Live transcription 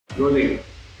Rolling.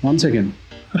 1 second.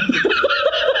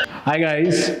 Hi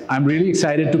guys, I'm really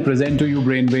excited to present to you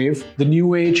BRAINWAVE, the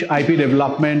new age IP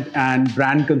development and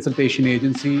brand consultation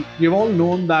agency. We've all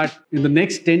known that in the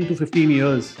next 10 to 15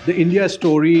 years, the India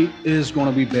story is going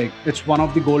to be big. It's one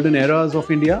of the golden eras of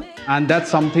India, and that's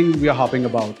something we are harping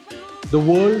about. The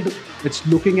world, it's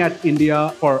looking at India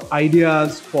for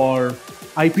ideas, for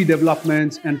IP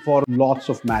developments, and for lots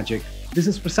of magic. This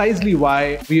is precisely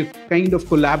why we are kind of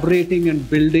collaborating and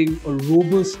building a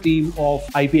robust team of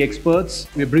IP experts.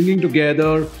 We're bringing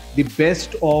together the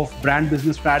best of brand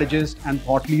business strategists and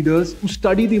thought leaders who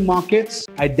study the markets,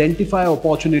 identify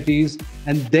opportunities,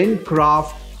 and then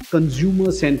craft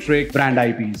consumer-centric brand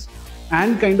IPs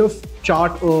and kind of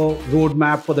chart a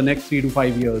roadmap for the next 3 to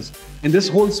 5 years. In this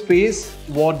whole space,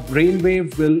 what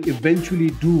BRAINWAVE will eventually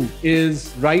do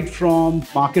is right from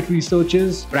market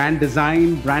researches, brand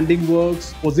design, branding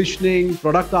works, positioning,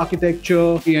 product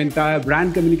architecture, the entire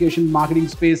brand communication marketing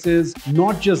spaces.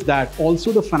 Not just that,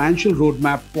 also the financial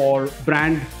roadmap for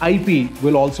brand IP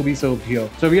will also be served here.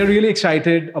 So we are really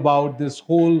excited about this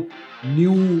whole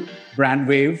new brand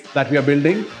wave that we are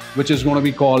building, which is going to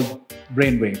be called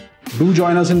BRAINWAVE. Do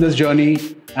join us in this journey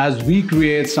as we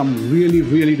create some really,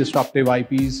 really disruptive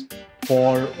IPs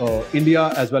for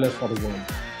India as well as for the world.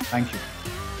 Thank you.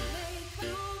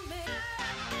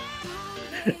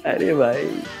 अरे भाई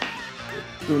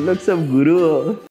तुम लोग सब गुरु हो।